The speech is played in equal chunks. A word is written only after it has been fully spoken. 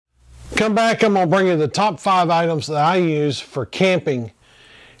Come back, I'm going to bring you the top 5 items that I use for camping.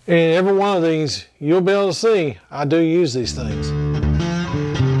 And every one of these, you'll be able to see I do use these things.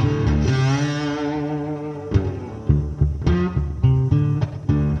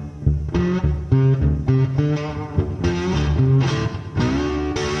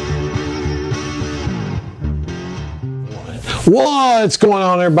 What's going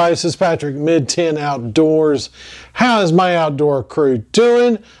on, everybody? This is Patrick, Mid-10 Outdoors. How is my outdoor crew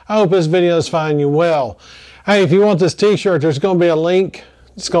doing? I hope this video is finding you well. Hey, if you want this t-shirt, there's going to be a link.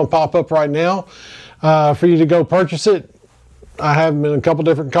 It's going to pop up right now for you to go purchase it. I have them in a couple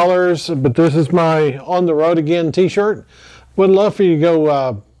different colors, but this is my On the Road Again t-shirt. Would love for you to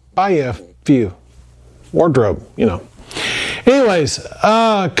go buy you a few. Wardrobe, you know. Anyways,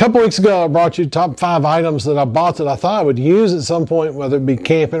 a couple weeks ago I brought you top 5 items that I bought that I thought I would use at some point, whether it be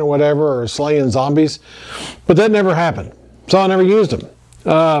camping or whatever, or slaying zombies, but that never happened, so I never used them.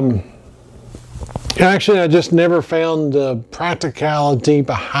 Actually, I just never found the practicality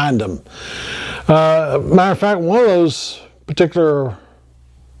behind them. Matter of fact, one of those particular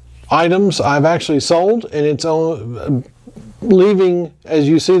items I've actually sold, and it's on leaving, as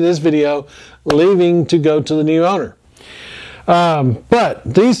you see this video, leaving to go to the new owner. But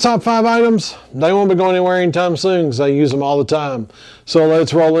these top 5 items, they won't be going anywhere anytime soon because I use them all the time. So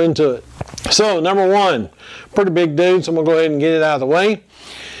let's roll into it. So number 1, pretty big dude, so I'm going to go ahead and get it out of the way.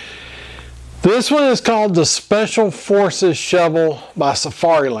 This one is called the Special Forces Shovel by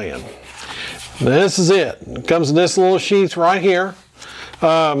Safariland. This is it. It comes in this little sheath right here.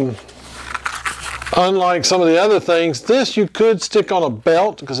 Unlike some of the other things, this you could stick on a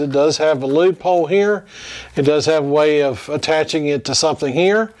belt because it does have a loophole here. It does have a way of attaching it to something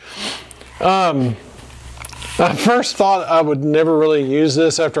here. I first thought I would never really use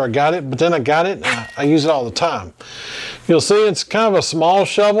this after I got it, but then I got it and I use it all the time. You'll see it's kind of a small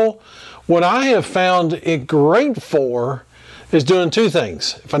shovel. What I have found it great for is doing 2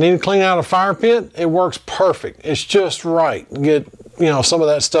 things. If I need to clean out a fire pit, it works perfect. It's just right. Get, you know, some of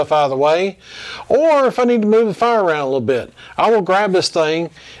that stuff out of the way. Or if I need to move the fire around a little bit, I will grab this thing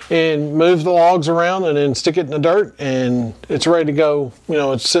and move the logs around and then stick it in the dirt and it's ready to go. You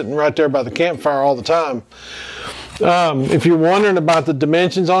know, it's sitting right there by the campfire all the time. If you're wondering about the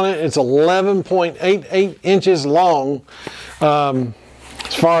dimensions on it, it's 11.88 inches long.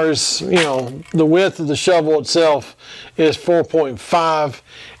 As far as, you know, the width of the shovel itself is 4.5,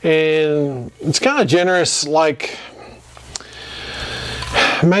 and it's kind of generous, like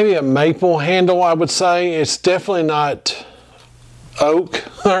maybe a maple handle, I would say. It's definitely not oak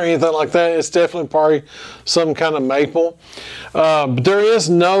or anything like that. It's definitely probably some kind of maple. But there is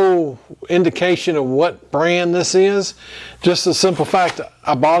no indication of what brand this is. Just the simple fact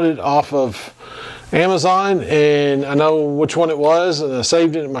I bought it off of Amazon and I know which one it was and I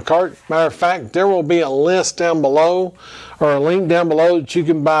saved it in my cart. Matter of fact, there will be a list down below or a link down below that you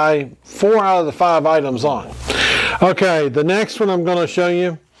can buy 4 out of the 5 items on. Okay, the next one I'm going to show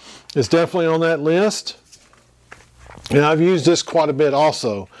you is definitely on that list, and I've used this quite a bit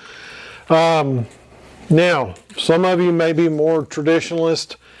also. Now, some of you may be more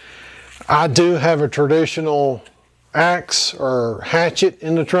traditionalist. I do have a traditional axe or hatchet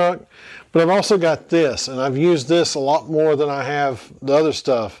in the truck, but I've also got this, and I've used this a lot more than I have the other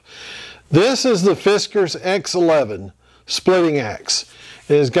stuff. This is the Fiskars X11 splitting axe.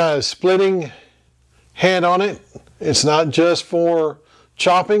 It has got a splitting head on it. It's not just for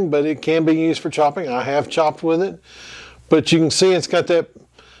chopping, but it can be used for chopping. I have chopped with it, but you can see it's got that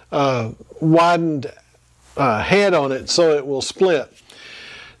widened head on it so it will split.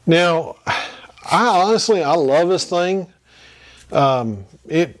 Now, I love this thing.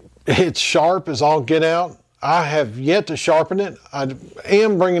 It's sharp as all get out. I have yet to sharpen it. I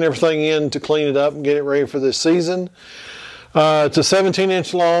am bringing everything in to clean it up and get it ready for this season. It's a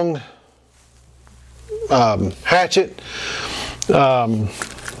 17-inch long hatchet.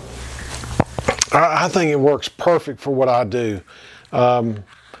 I think it works perfect for what I do. I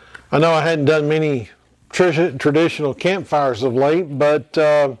know I hadn't done many traditional campfires of late, but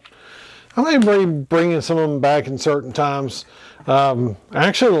I may be bringing some of them back in certain times.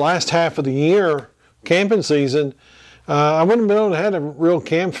 Actually, the last half of the year, camping season, I wouldn't have been able to have a real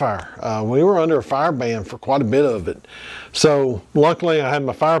campfire. We were under a fire ban for quite a bit of it. So luckily I had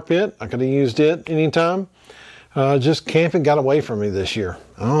my fire pit. I could have used it anytime. Just camping got away from me this year.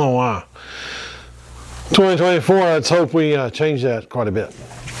 I don't know why. 2024, let's hope we change that quite a bit.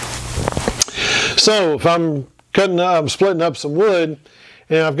 So if I'm splitting up some wood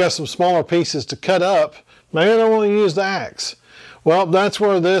and I've got some smaller pieces to cut up, maybe I don't want to use the axe. Well, that's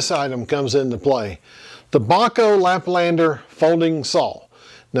where this item comes into play. The Baco Laplander folding saw.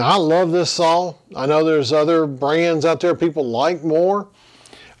 Now, I love this saw. I know there's other brands out there people like more.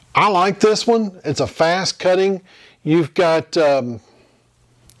 I like this one. It's a fast cutting. You've got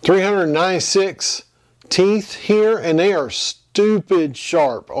 396 teeth here, and they are stupid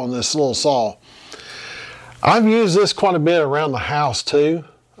sharp on this little saw. I've used this quite a bit around the house too,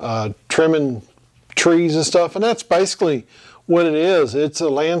 trimming trees and stuff, and that's basically what it is. It's a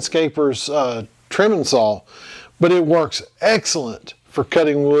landscaper's trimming saw, but it works excellent for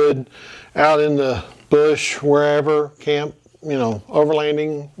cutting wood out in the bush, wherever, camp, you know,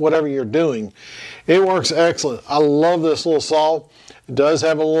 overlanding, whatever you're doing. It works excellent. I love this little saw. It does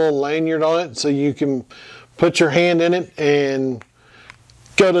have a little lanyard on it, so you can put your hand in it and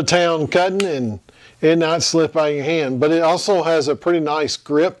go to town cutting and it not slip out of your hand. But it also has a pretty nice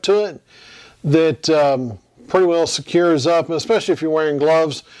grip to it that pretty well secures up, especially if you're wearing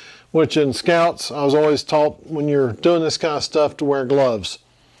gloves, which in Scouts, I was always taught when you're doing this kind of stuff to wear gloves.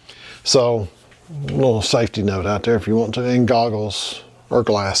 So, a little safety note out there if you want to, and goggles or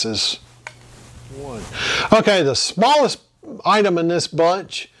glasses. Okay, the smallest item in this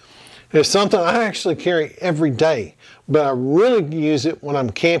bunch is something I actually carry every day, but I really use it when I'm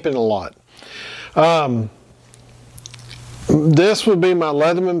camping a lot. This would be my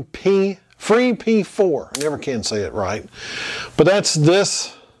Leatherman Free P4. I never can say it right, but that's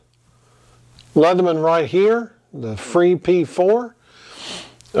this Leatherman right here, the Free P4.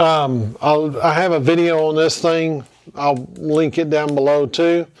 I have a video on this thing. I'll link it down below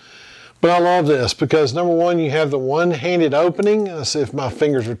too. But I love this because, number one, you have the one-handed opening. Let's see if my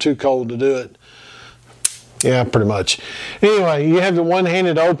fingers are too cold to do it. Yeah, pretty much. Anyway, you have the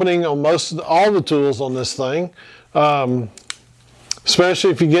one-handed opening on all the tools on this thing. Especially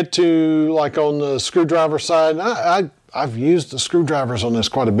if you get to, like, on the screwdriver side. I've used the screwdrivers on this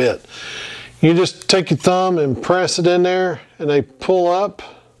quite a bit. You just take your thumb and press it in there, and they pull up,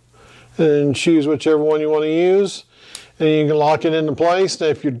 and choose whichever one you want to use. And you can lock it into place. Now,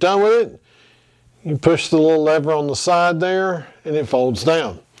 if you're done with it, you push the little lever on the side there, and it folds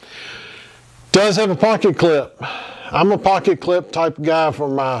down. Does have a pocket clip. I'm a pocket clip type of guy for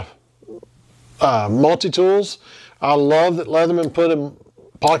my multi-tools. I love that Leatherman put a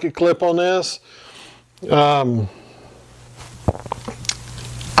pocket clip on this.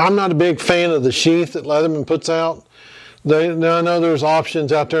 I'm not a big fan of the sheath that Leatherman puts out. Now, I know there's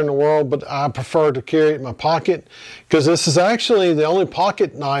options out there in the world, but I prefer to carry it in my pocket because this is actually the only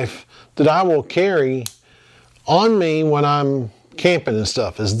pocket knife that I will carry on me when I'm camping and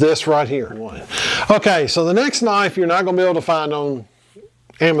stuff, is this right here. Okay, so the next knife you're not going to be able to find on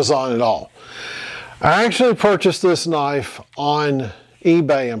Amazon at all. I actually purchased this knife on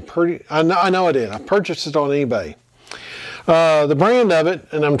eBay. I know I did. I purchased it on eBay. The brand of it,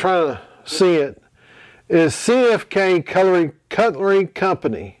 and I'm trying to see it, is CFK Cutlery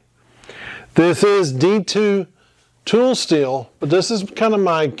Company. This is D2 tool steel, but this is kind of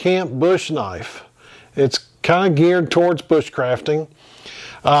my camp bush knife. It's kind of geared towards bushcrafting.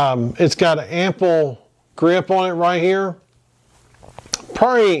 It's got an ample grip on it right here.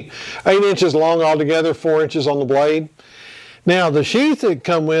 Probably 8 inches long altogether, 4 inches on the blade. Now the sheath it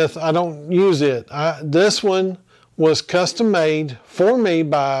come with, I don't use it. This one was custom made for me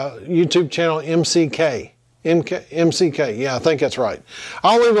by YouTube channel MCK. MCK, yeah, I think that's right.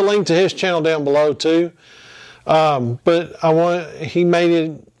 I'll leave a link to his channel down below too. But he made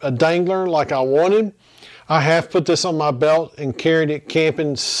it a dangler like I wanted. I have put this on my belt and carried it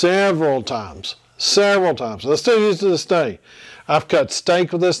camping several times. I still use it to this day. I've cut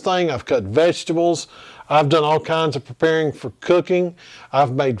steak with this thing. I've cut vegetables. I've done all kinds of preparing for cooking.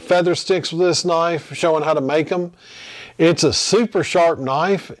 I've made feather sticks with this knife, showing how to make them. It's a super sharp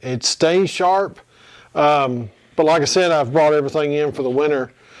knife. It stays sharp. But like I said, I've brought everything in for the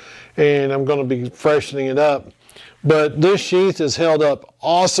winter, and I'm going to be freshening it up. But this sheath is held up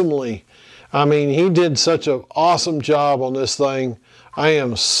awesomely. I mean, he did such an awesome job on this thing. I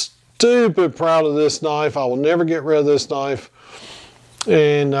am stupid proud of this knife. I will never get rid of this knife.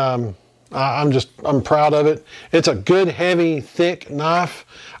 And I'm proud of it. It's a good, heavy, thick knife.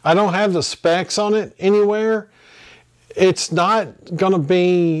 I don't have the specs on it anywhere. It's not gonna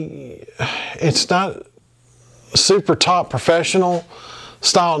be, it's not super top professional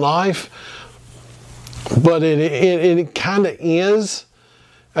style knife, but it kind of is.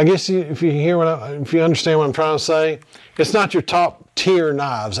 I guess if you understand what I'm trying to say, it's not your top tier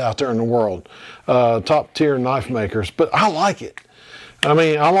knives out there in the world, top tier knife makers, but I like it. I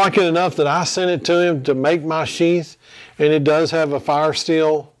mean, I like it enough that I sent it to him to make my sheath, and it does have a fire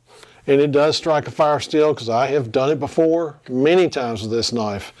steel, and it does strike a fire steel because I have done it before many times with this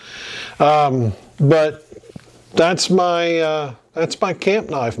knife. But that's my camp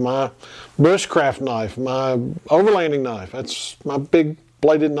knife, my bushcraft knife, my overlanding knife. That's my big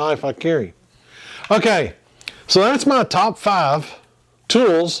bladed knife I carry. Okay, so that's my top 5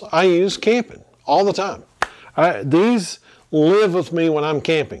 tools I use camping all the time. These live with me when I'm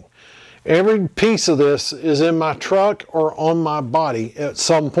camping. Every piece of this is in my truck or on my body at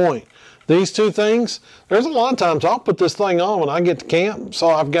some point. These 2 things, there's a lot of times I'll put this thing on when I get to camp, so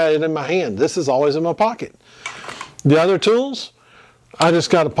I've got it in my hand. This is always in my pocket. The other tools, I just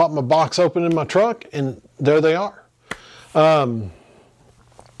got to pop my box open in my truck, and there they are.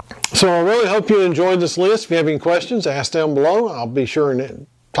 So I really hope you enjoyed this list. If you have any questions, ask down below. I'll be sure and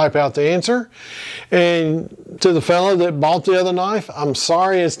type out the answer. And to the fellow that bought the other knife, I'm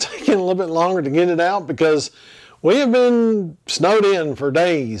sorry it's taking a little bit longer to get it out because we have been snowed in for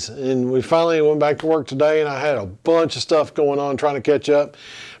days, and we finally went back to work today, and I had a bunch of stuff going on trying to catch up,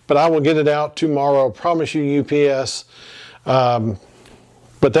 but I will get it out tomorrow. I promise you, UPS.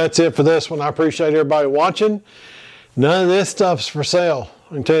 But that's it for this one. I appreciate everybody watching. None of this stuff's for sale.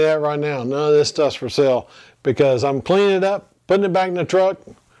 I can tell you that right now. None of this stuff's for sale because I'm cleaning it up, putting it back in the truck.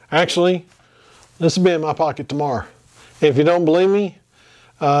 Actually, this will be in my pocket tomorrow. If you don't believe me,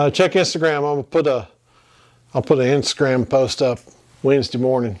 check Instagram. I'll put an Instagram post up Wednesday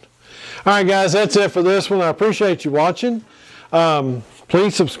morning. All right, guys, that's it for this one. I appreciate you watching.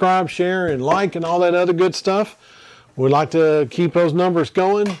 Please subscribe, share, and like, and all that other good stuff. We'd like to keep those numbers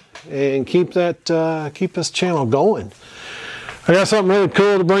going and keep this channel going. I got something really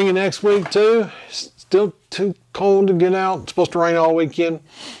cool to bring you next week too. Still too cold to get out. It's supposed to rain all weekend.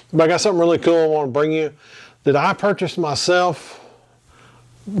 But I got something really cool I want to bring you that I purchased myself.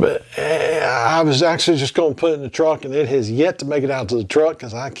 But I was actually just going to put it in the truck, and it has yet to make it out to the truck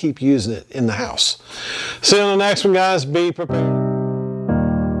because I keep using it in the house. See you on the next one, guys. Be prepared.